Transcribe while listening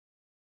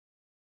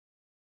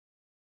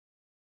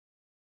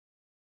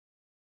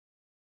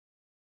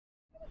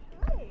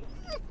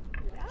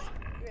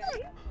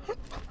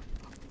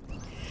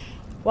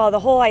Well,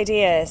 the whole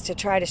idea is to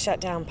try to shut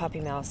down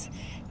puppy mills,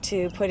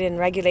 to put in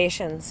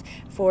regulations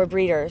for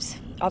breeders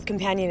of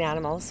companion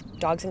animals,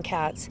 dogs and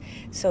cats,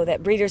 so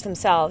that breeders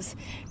themselves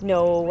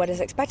know what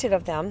is expected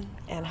of them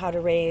and how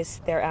to raise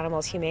their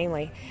animals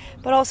humanely,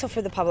 but also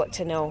for the public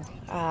to know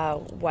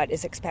what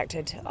is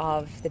expected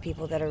of the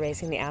people that are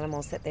raising the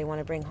animals that they want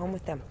to bring home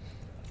with them.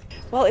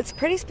 Well, it's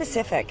pretty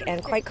specific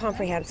and quite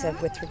comprehensive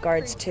with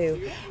regards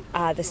to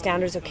the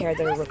standards of care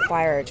that are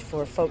required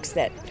for folks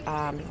that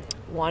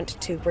want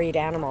to breed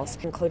animals,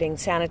 including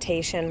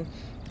sanitation,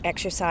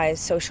 exercise,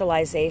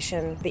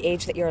 socialization, the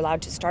age that you're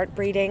allowed to start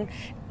breeding,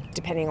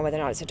 depending on whether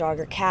or not it's a dog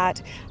or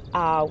cat,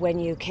 when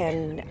you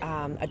can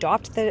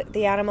adopt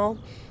the animal,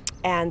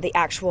 and the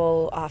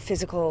actual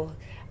physical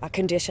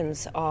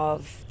conditions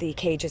of the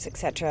cages,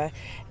 etc.,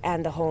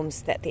 and the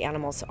homes that the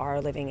animals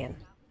are living in.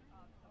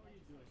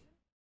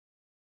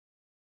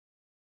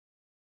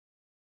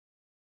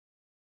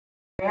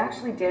 I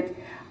actually did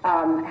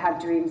have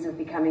dreams of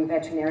becoming a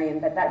veterinarian,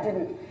 but that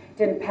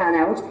didn't pan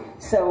out.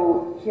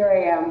 So here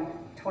I am,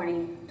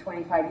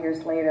 25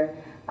 years later,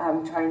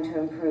 trying to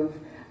improve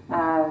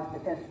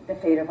the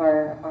fate of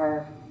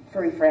our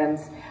furry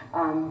friends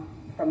from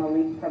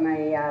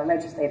a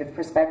legislative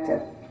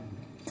perspective.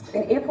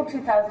 In April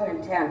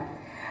 2010,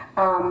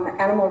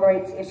 animal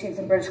rights issues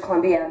in British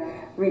Columbia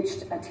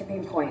reached a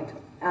tipping point.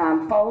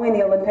 Following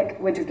the Olympic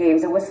Winter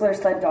Games, a Whistler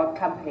sled dog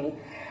company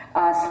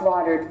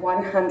slaughtered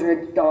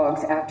 100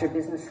 dogs after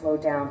business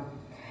slowed down.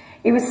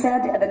 It was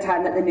said at the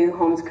time that the new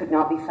homes could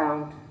not be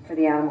found for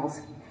the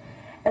animals.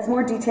 As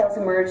more details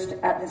emerged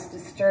at this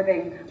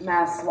disturbing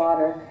mass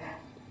slaughter,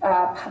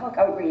 public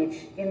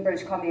outreach in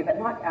British Columbia, but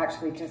not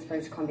actually just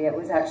British Columbia, it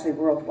was actually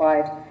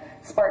worldwide,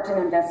 sparked an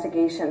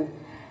investigation.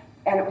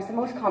 And it was the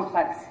most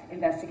complex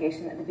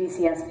investigation that the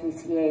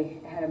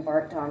BCSPCA had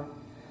embarked on.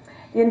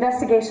 The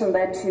investigation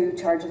led to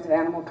charges of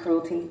animal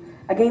cruelty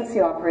against the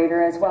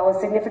operator, as well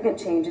as significant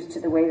changes to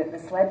the way that the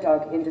sled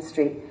dog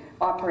industry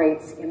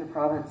operates in the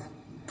province.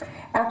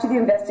 After the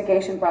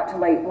investigation brought to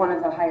light one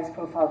of the highest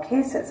profile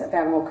cases of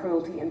animal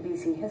cruelty in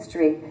BC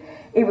history,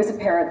 it was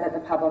apparent that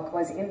the public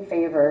was in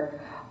favor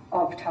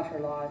of tougher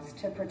laws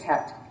to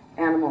protect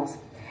animals.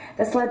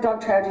 The sled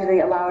dog tragedy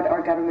allowed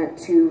our government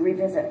to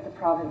revisit the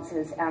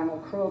province's animal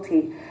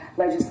cruelty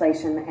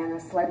legislation, and a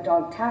sled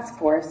dog task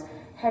force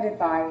headed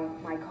by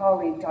my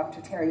colleague, Dr.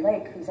 Terry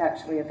Lake, who's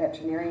actually a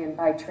veterinarian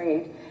by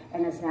trade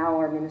and is now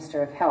our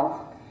Minister of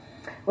Health,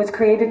 was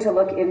created to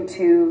look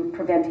into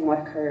preventing what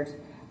occurred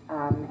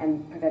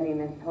and preventing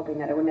and hoping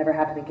that it would never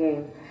happen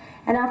again.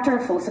 And after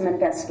a fulsome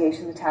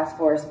investigation, the task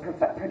force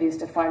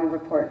produced a final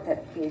report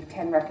that gave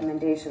 10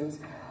 recommendations,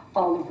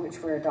 all of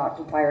which were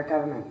adopted by our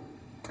government.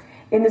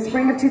 In the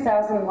spring of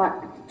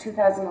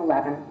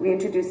 2011, we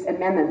introduced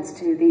amendments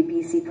to the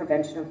BC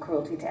Prevention of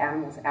Cruelty to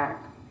Animals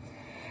Act.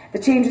 The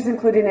changes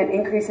included an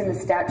increase in the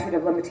statute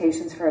of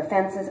limitations for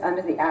offences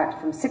under the Act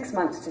from 6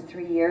 months to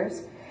 3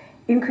 years,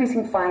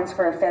 increasing fines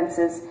for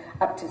offences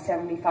up to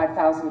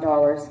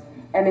 $75,000,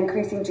 and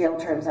increasing jail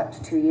terms up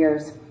to 2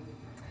 years.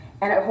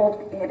 And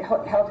it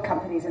held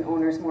companies and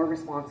owners more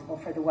responsible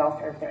for the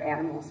welfare of their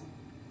animals.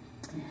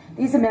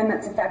 These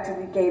amendments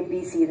effectively gave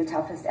BC the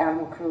toughest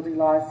animal cruelty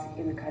laws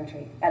in the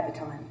country at the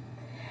time,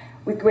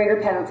 with greater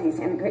penalties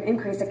and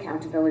increased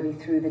accountability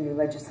through the new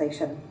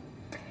legislation.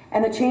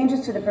 And the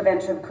changes to the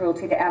Prevention of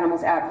Cruelty to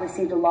Animals Act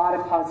received a lot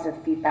of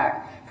positive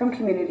feedback from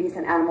communities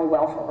and animal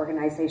welfare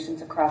organizations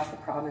across the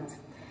province.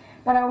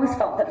 But I always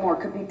felt that more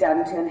could be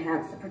done to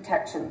enhance the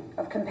protection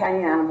of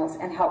companion animals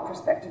and help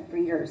prospective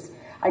breeders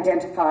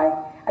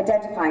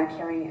identifying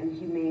caring and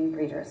humane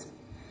breeders.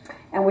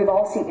 And we've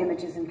all seen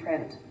images in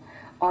print,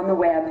 on the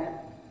web,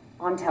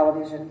 on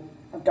television,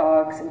 of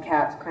dogs and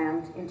cats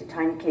crammed into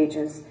tiny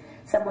cages,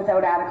 some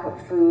without adequate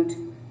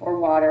food or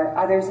water,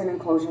 others in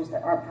enclosures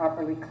that aren't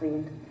properly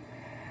cleaned.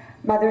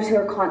 Mothers who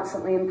are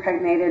constantly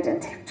impregnated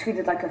and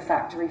treated like a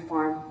factory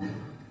farm.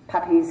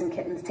 Puppies and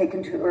kittens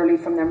taken too early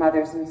from their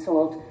mothers and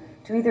sold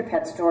to either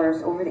pet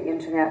stores, over the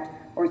internet,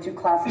 or through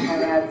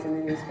classified ads in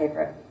the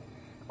newspaper,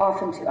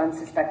 often to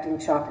unsuspecting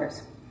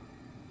shoppers.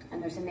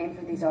 And there's a name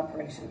for these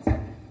operations: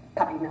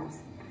 puppy mills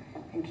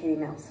and kitty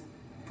mills.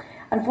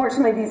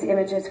 Unfortunately, these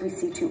images we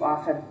see too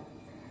often.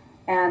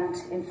 And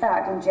in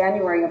fact, in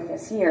January of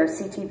this year,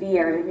 CTV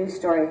aired a news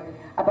story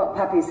about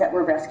puppies that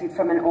were rescued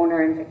from an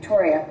owner in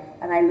Victoria,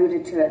 and I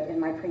alluded to it in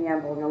my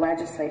preamble in the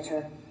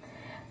legislature.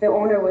 The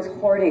owner was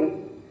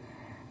hoarding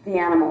the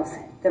animals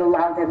that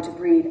allowed them to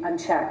breed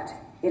unchecked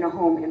in a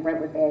home in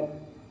Brentwood Bay.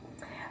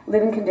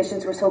 Living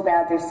conditions were so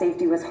bad their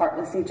safety was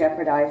heartlessly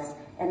jeopardized,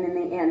 and in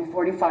the end,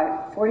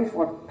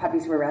 44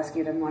 puppies were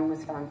rescued and one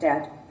was found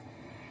dead.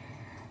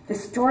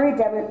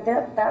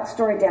 That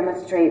story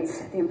demonstrates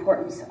the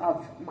importance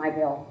of my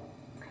bill.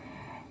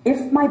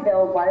 If my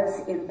bill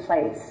was in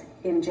place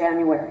in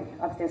January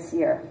of this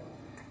year,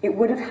 it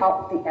would have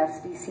helped the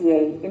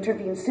SPCA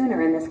intervene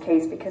sooner in this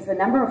case, because the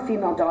number of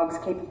female dogs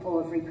capable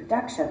of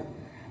reproduction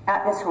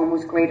at this home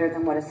was greater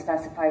than what is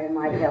specified in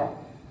my bill,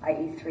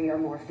 i.e. 3 or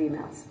more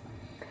females.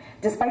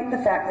 Despite the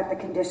fact that the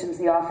conditions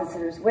the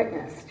officers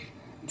witnessed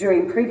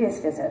during previous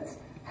visits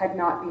had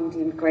not been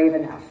deemed grave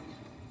enough.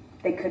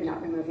 They could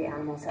not remove the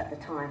animals at the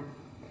time.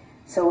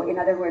 So in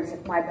other words,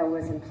 if my bill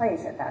was in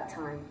place at that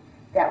time,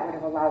 that would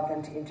have allowed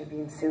them to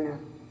intervene sooner.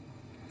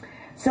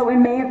 So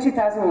in May of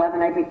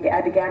 2011,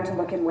 I began to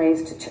look in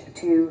ways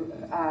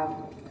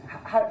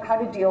how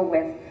to deal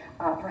with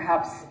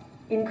perhaps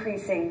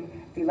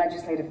increasing the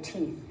legislative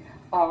teeth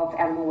of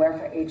animal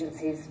welfare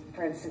agencies,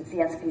 for instance, the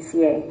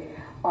SPCA,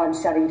 on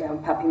shutting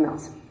down puppy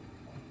mills.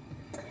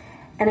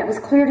 And it was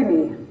clear to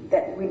me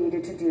that we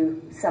needed to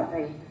do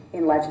something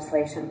in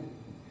legislation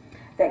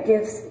that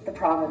gives the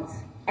province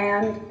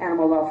and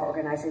animal welfare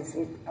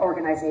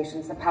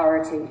organizations the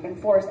power to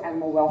enforce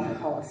animal welfare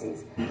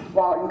policies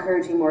while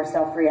encouraging more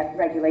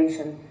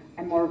self-regulation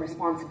and more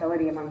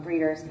responsibility among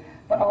breeders,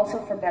 but also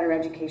for better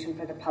education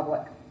for the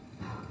public.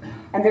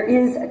 And there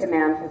is a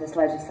demand for this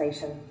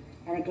legislation.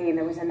 And again,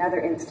 there was another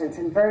instance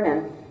in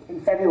Vernon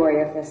in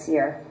February of this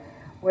year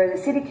where the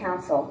City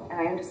Council, and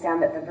I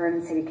understand that the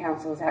Vernon City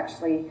Council is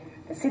actually,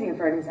 the City of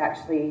Vernon is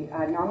actually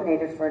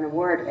nominated for an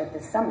award at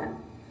this summit.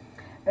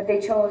 But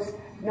they chose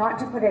not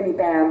to put any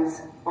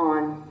bans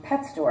on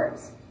pet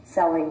stores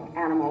selling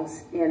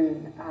animals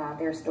in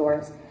their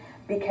stores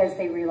because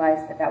they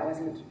realized that that was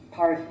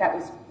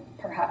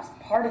perhaps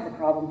part of the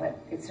problem, but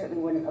it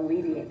certainly wouldn't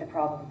alleviate the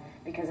problem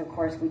because, of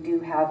course, we do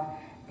have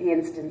the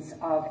instance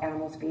of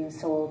animals being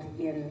sold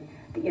in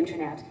the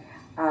internet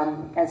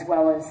as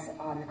well as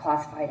on the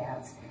classified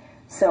ads.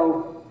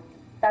 So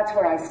that's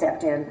where I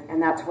stepped in,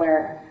 and that's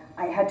where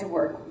I had to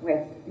work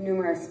with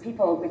numerous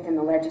people within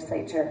the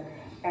legislature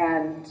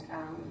and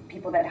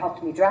people that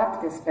helped me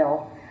draft this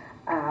bill.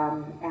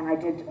 And I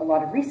did a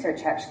lot of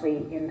research,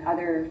 actually, in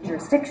other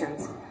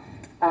jurisdictions,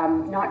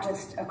 not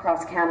just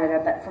across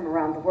Canada, but from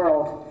around the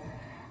world.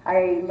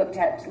 I looked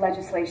at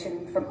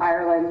legislation from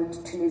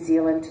Ireland to New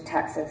Zealand to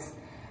Texas.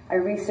 I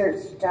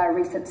researched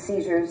recent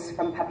seizures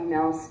from puppy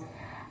mills.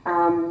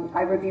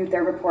 I reviewed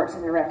their reports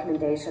and their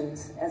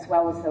recommendations, as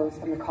well as those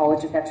from the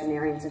College of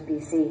Veterinarians of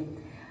BC.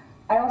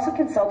 I also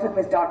consulted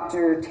with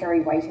Dr.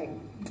 Terry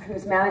Whiting, who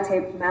is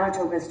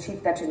Manitoba's Chief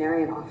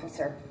Veterinarian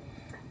Officer,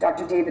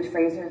 Dr. David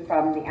Fraser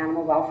from the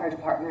Animal Welfare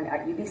Department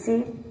at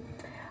UBC,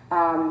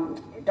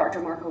 Dr.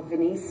 Marco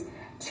Venice,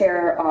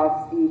 Chair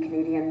of the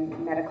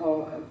Canadian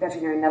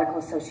Veterinary Medical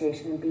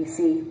Association in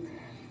BC,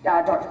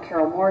 Dr.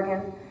 Carol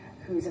Morgan,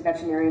 who's a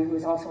veterinarian who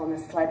is also on the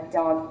Sled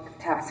Dog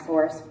Task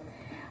Force,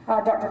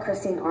 Dr.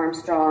 Christine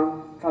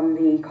Armstrong from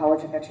the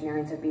College of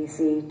Veterinarians of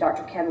BC,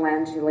 Dr. Ken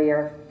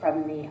Langelier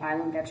from the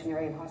Island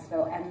Veterinarian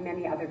Hospital, and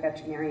many other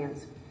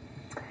veterinarians.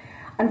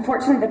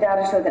 Unfortunately, the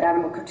data show that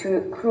animal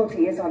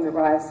cruelty is on the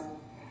rise,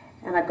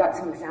 and I've got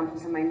some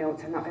examples in my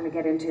notes. I'm not going to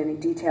get into any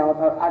detail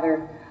about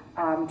other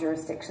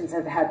jurisdictions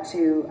that have had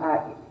to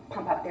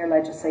pump up their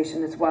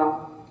legislation as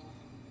well.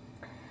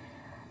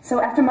 So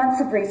after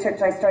months of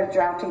research, I started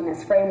drafting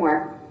this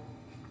framework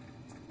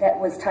that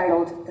was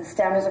titled The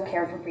Standards of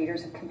Care for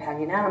Breeders of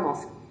Companion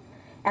Animals.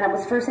 And it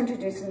was first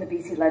introduced in the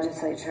BC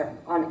legislature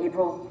on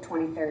April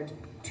 23rd,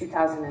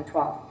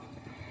 2012.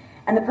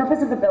 And the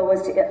purpose of the bill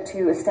was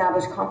to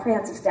establish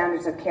comprehensive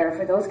standards of care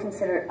for those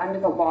considered under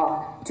the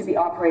law to be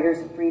operators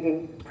of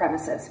breeding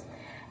premises.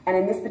 And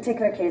in this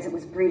particular case, it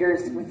was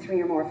breeders with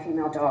 3 or more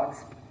female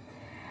dogs.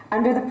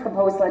 Under the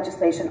proposed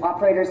legislation,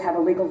 operators have a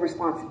legal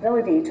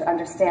responsibility to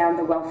understand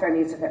the welfare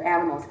needs of their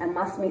animals and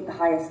must meet the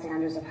highest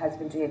standards of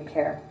husbandry and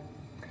care.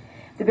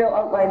 The bill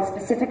outlines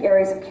specific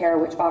areas of care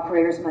which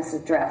operators must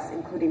address,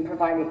 including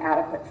providing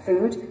adequate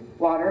food,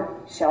 water,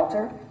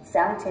 shelter,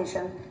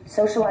 sanitation,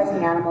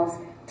 socializing animals,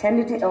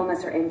 tending to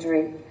illness or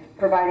injury,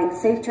 providing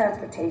safe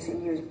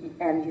transportation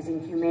and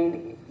using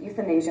humane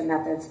euthanasia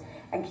methods,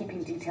 and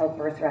keeping detailed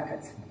birth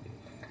records.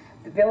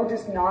 The bill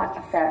does not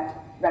affect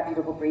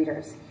reputable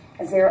breeders,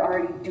 as they are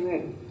already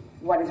doing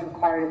what is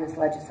required in this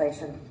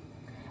legislation.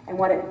 And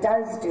what it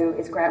does do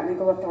is grant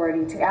legal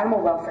authority to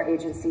animal welfare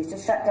agencies to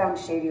shut down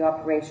shady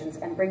operations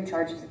and bring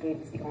charges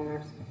against the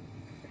owners.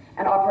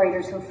 And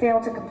operators who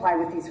fail to comply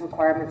with these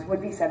requirements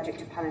would be subject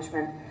to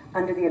punishment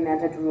under the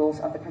amended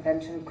rules of the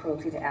Prevention of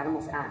Cruelty to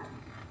Animals Act.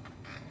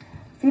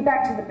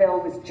 Feedback to the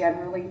bill was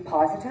generally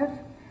positive,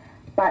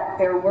 but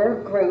there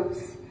were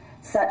groups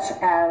such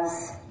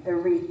as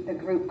the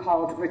group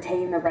called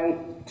Retain the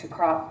Right to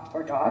Crop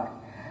or Dog,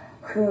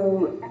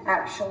 who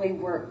actually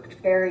worked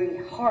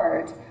very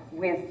hard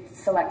with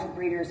selected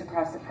breeders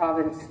across the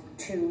province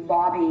to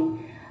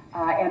lobby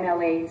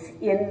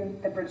MLAs in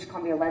the British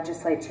Columbia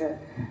legislature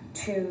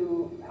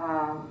to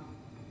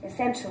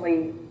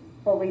essentially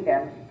bully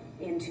them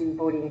into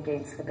voting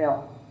against the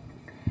bill.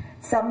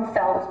 Some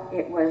felt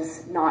it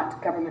was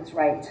not government's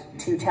right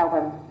to tell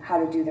them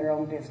how to do their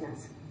own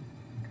business.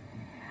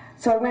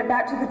 So I went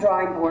back to the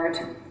drawing board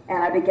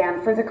and I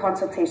began further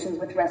consultations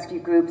with rescue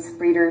groups,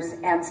 breeders,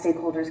 and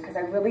stakeholders because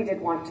I really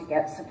did want to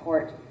get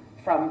support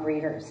from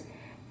breeders.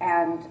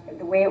 And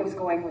the way it was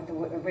going with the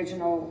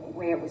original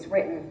way it was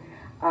written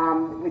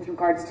with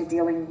regards to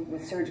dealing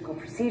with surgical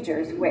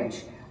procedures,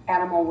 which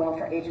animal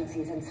welfare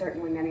agencies and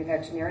certainly many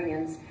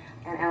veterinarians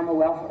and animal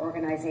welfare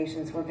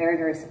organizations were very,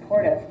 very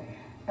supportive.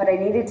 But I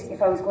needed,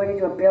 if I was going to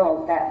do a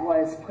bill that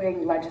was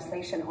putting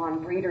legislation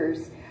on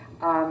breeders'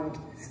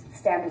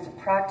 standards of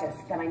practice,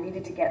 then I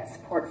needed to get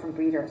support from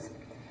breeders.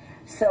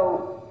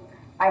 So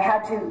I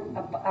had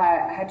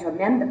to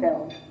amend the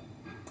bill,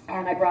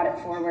 and I brought it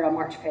forward on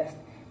March 5th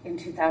in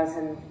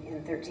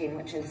 2013,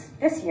 which is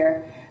this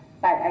year.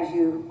 But as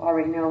you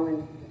already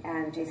know,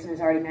 and Jason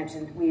has already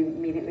mentioned, we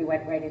immediately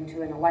went right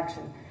into an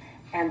election.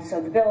 And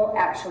so the bill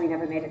actually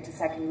never made it to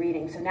second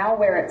reading. So now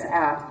where it's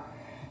at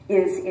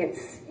is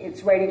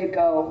it's ready to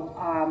go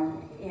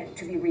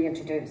to be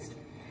reintroduced.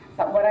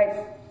 But what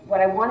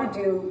I want to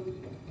do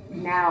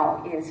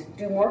now is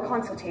do more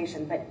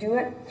consultation, but do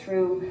it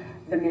through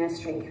the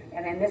ministry.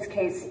 And in this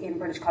case, in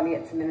British Columbia,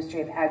 it's the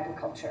Ministry of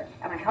Agriculture.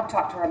 And I have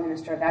talked to our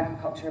Minister of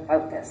Agriculture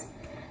about this,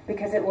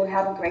 because it will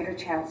have a greater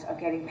chance of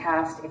getting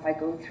passed if I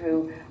go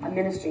through a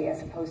ministry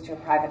as opposed to a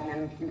private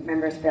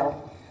member's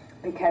bill.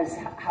 Because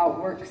how it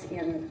works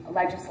in a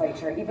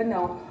legislature, even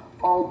though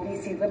all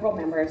BC Liberal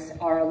members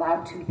are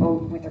allowed to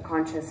vote with their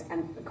conscience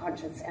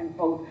and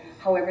vote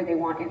however they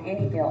want in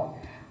any bill,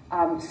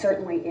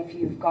 certainly if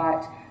you've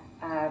got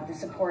the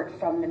support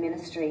from the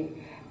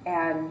ministry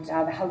and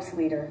the House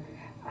leader,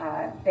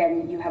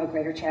 then you have a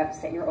greater chance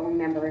that your own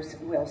members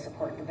will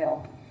support the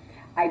bill.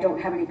 I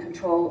don't have any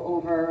control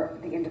over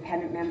the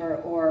independent member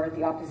or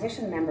the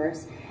opposition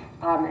members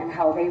and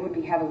how they would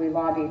be heavily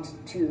lobbied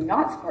to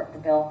not support the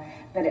bill,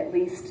 but at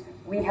least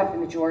we have the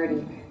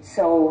majority.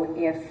 So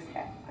if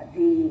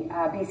the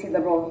BC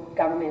Liberal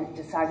government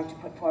decided to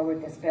put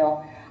forward this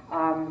bill,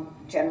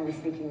 generally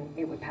speaking,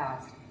 it would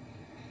pass.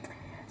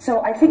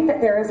 So I think that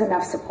there is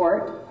enough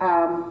support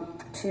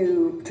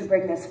to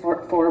bring this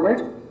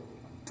forward.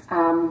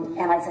 And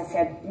as I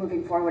said,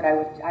 moving forward,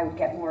 I would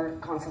get more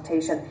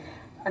consultation.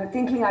 I'm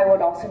thinking I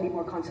would also need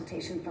more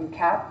consultation from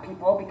cat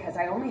people, because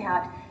I only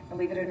had,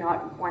 believe it or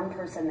not, one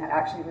person that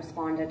actually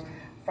responded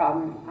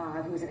from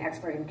who was an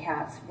expert in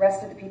cats. The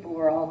rest of the people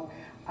were all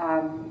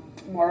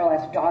more or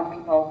less dog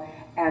people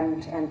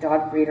and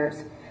dog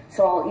breeders.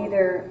 So I'll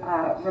either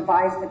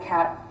revise the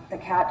cat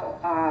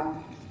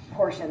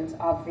portions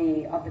of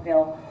the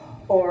bill,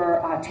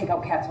 or take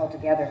out cats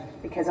altogether,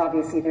 because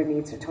obviously their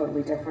needs are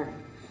totally different.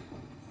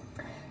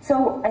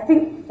 So I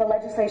think the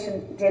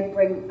legislation did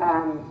bring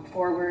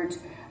forward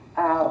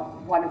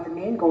one of the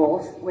main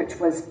goals, which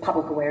was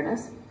public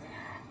awareness.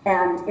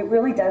 And it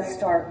really does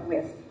start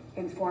with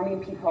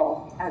informing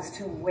people as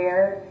to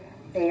where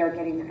they are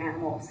getting their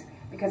animals.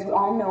 Because we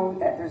all know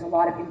that there's a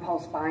lot of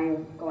impulse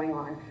buying going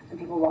on when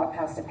people walk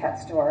past a pet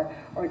store,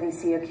 or they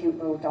see a cute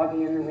little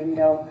doggy in the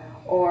window,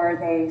 or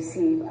they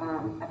see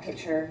a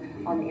picture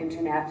on the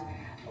internet,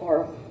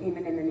 or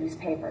even in the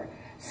newspaper.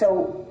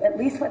 So at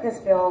least what this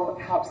bill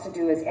helps to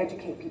do is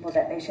educate people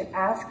that they should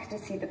ask to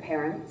see the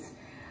parents,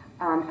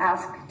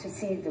 ask to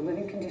see the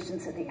living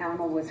conditions that the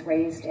animal was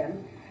raised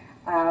in,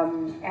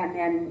 and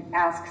then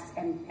asks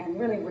and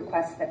really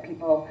requests that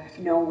people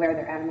know where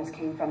their animals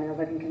came from and the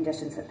living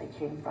conditions that they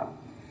came from.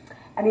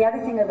 And the other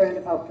thing I learned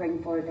about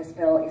bringing forward this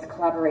bill is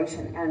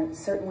collaboration, and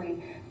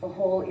certainly the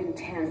whole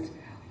intent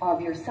of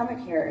your summit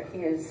here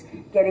is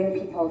getting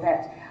people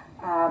that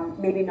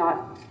maybe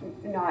not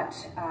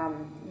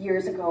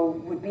years ago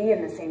would be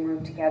in the same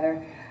room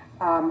together,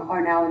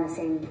 are now in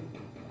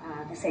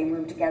the same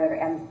room together.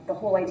 And the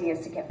whole idea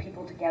is to get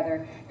people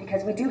together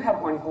because we do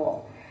have one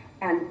goal,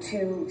 and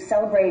to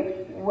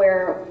celebrate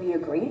where we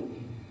agree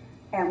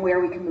and where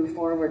we can move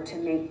forward to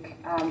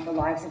make the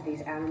lives of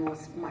these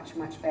animals much,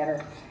 much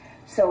better.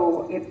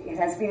 So it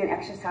has been an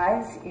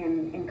exercise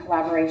in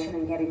collaboration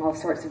and getting all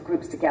sorts of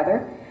groups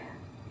together.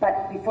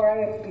 But before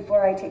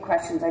I take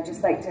questions, I'd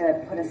just like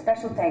to put a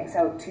special thanks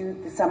out to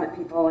the Summit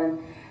people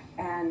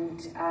and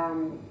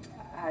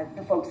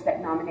the folks that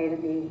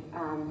nominated me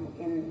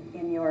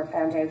in your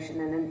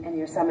foundation and in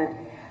your Summit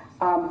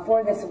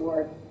for this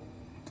award,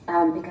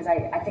 because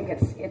I think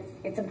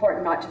it's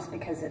important, not just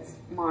because it's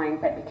mine,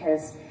 but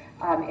because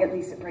at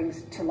least it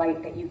brings to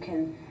light that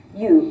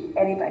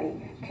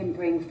anybody can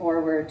bring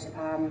forward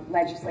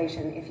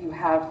legislation if you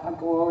have a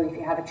goal, if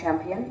you have a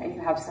champion, and you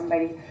have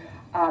somebody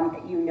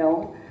that you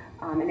know,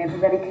 and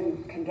everybody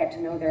can get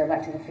to know their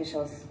elected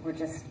officials. We're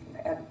just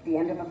at the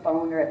end of a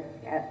phone or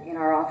in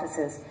our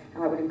offices,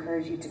 and I would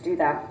encourage you to do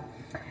that.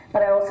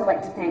 But I also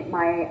like to thank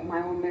my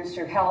own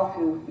Minister of Health,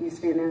 who used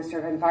to be the Minister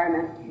of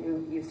Environment,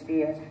 who used to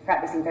be a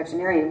practicing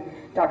veterinarian,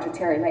 Dr.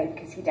 Terry Lake,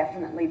 because he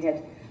definitely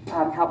did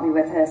help me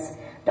with this.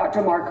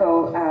 Dr.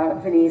 Marco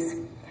Venice,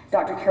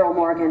 Dr. Carol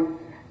Morgan,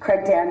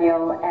 Craig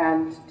Daniel,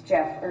 and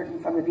Jeff Urton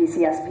from the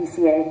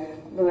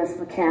BCS-BCA, Louis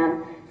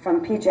LeCan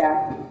from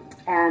PJAC,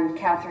 and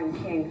Catherine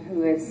King,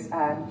 who is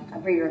a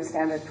breeder of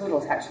standard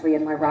poodles, actually,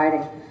 in my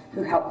riding,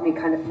 who helped me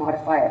kind of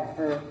modify it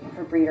for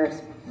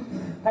breeders.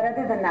 But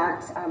other than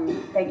that,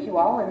 thank you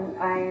all, and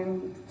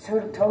I'm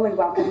totally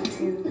welcome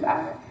to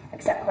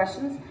accept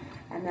questions,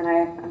 and then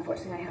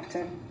unfortunately I have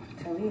to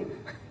leave.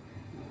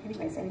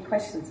 Anyways, any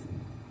questions?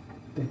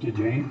 Thank you,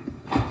 Jane.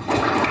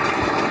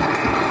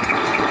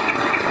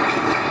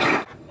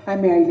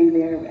 I'm Mary Lou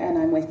Lear, and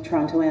I'm with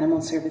Toronto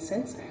Animal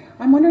Services.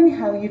 I'm wondering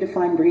how you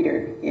define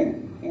breeder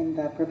in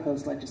the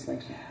proposed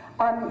legislation.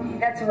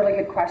 That's a really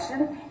good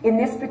question. In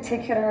this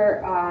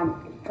particular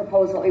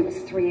proposal, it was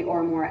 3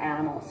 or more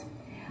animals.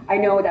 I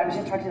know that I was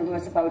just talking to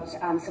Louis about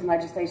some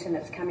legislation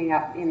that's coming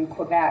up in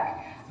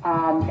Quebec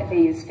that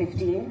they use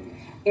 15.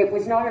 It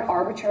was not an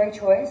arbitrary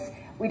choice.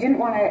 We didn't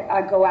want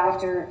to go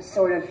after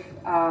sort of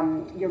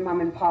your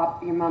mom and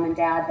pop, your mom and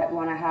dad that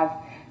want to have,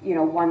 you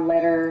know, 1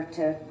 litter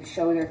to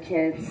show their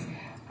kids,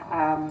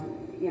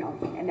 you know,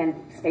 and then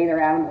spay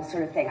their animals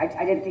sort of thing.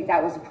 I didn't think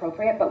that was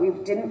appropriate, but we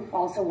didn't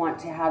also want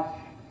to have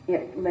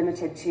it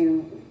limited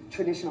to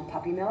traditional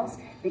puppy mills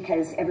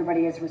because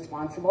everybody is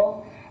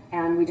responsible,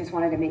 and we just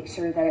wanted to make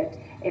sure that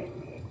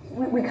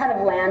we kind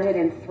of landed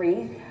in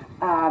 3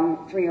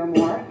 or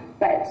more,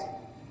 but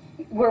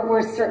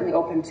we're certainly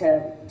open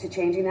to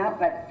changing that,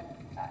 but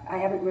I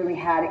haven't really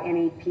had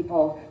any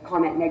people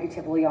comment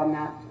negatively on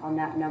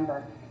that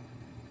number.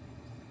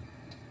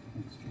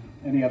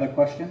 Any other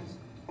questions?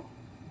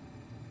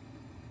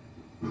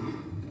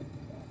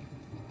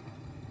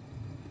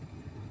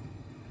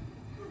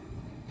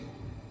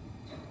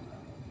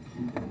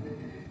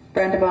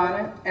 Brenda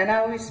Bonnet, and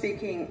I'll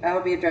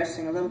be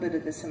addressing a little bit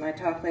of this in my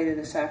talk later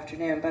this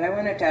afternoon, but I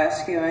wanted to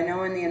ask you, I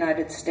know in the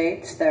United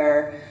States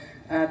there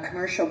are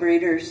commercial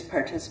breeders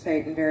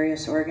participate in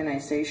various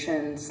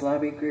organizations,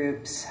 lobby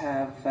groups,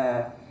 have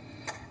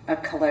a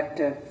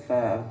collective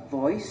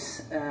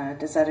voice.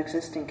 Does that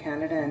exist in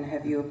Canada, and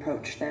have you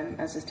approached them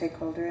as a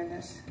stakeholder in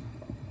this?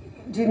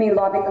 Do you mean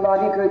lobby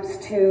groups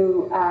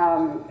to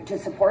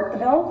support the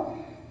bill?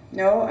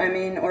 No, I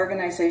mean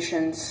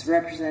organizations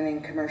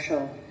representing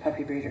commercial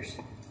puppy breeders.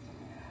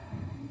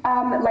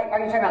 Like, are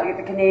you talking about like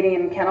the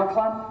Canadian Kennel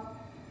Club?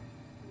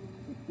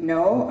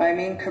 No, I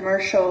mean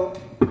commercial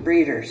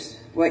breeders,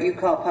 what you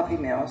call puppy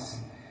mills.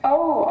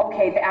 Oh,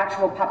 okay, the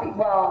actual puppy.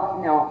 Well,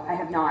 no, I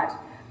have not.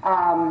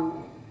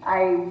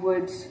 I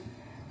would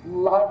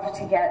love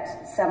to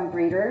get some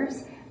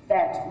breeders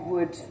that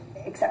would,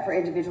 except for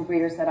individual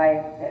breeders that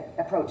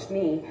approached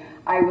me,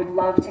 I would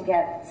love to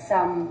get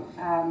some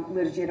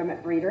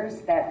legitimate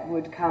breeders that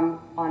would come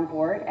on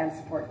board and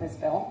support this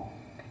bill.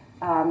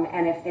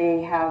 And if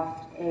they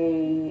have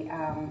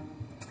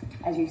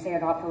as you say,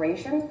 an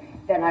operation,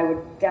 then I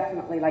would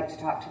definitely like to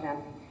talk to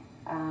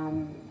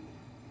them.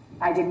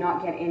 I did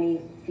not get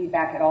any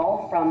feedback at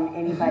all from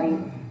anybody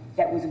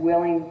that was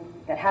willing,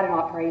 that had an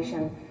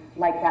operation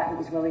like that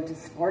was willing to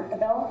support the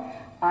bill.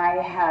 I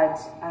had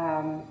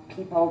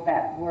people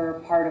that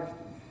were part of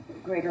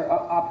greater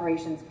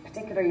operations,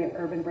 particularly in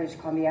urban British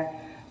Columbia,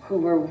 who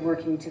were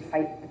working to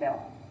fight the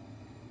bill.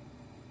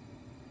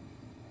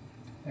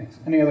 Thanks.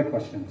 Any other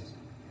questions?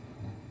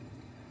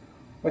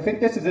 Well, I think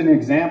this is an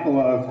example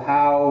of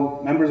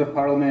how members of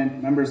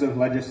parliament, members of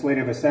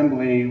legislative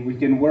assembly, we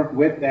can work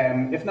with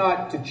them, if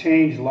not to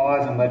change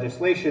laws and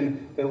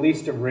legislation, but at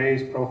least to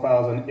raise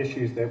profiles on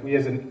issues that we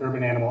as an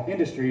urban animal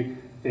industry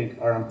think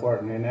are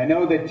important. And I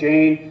know that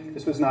Jane,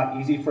 this was not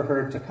easy for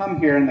her to come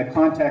here in the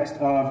context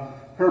of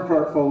her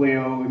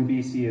portfolio in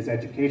BC is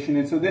education.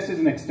 And so this is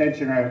an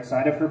extension right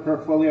outside of her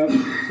portfolio.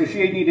 So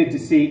she needed to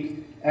seek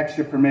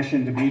extra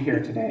permission to be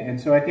here today.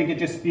 And so I think it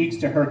just speaks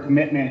to her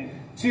commitment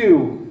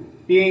to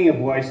being a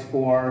voice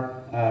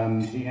for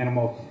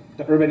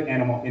the urban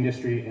animal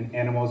industry and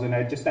animals. And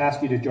I just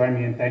ask you to join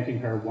me in thanking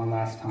her one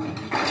last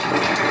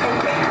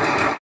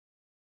time.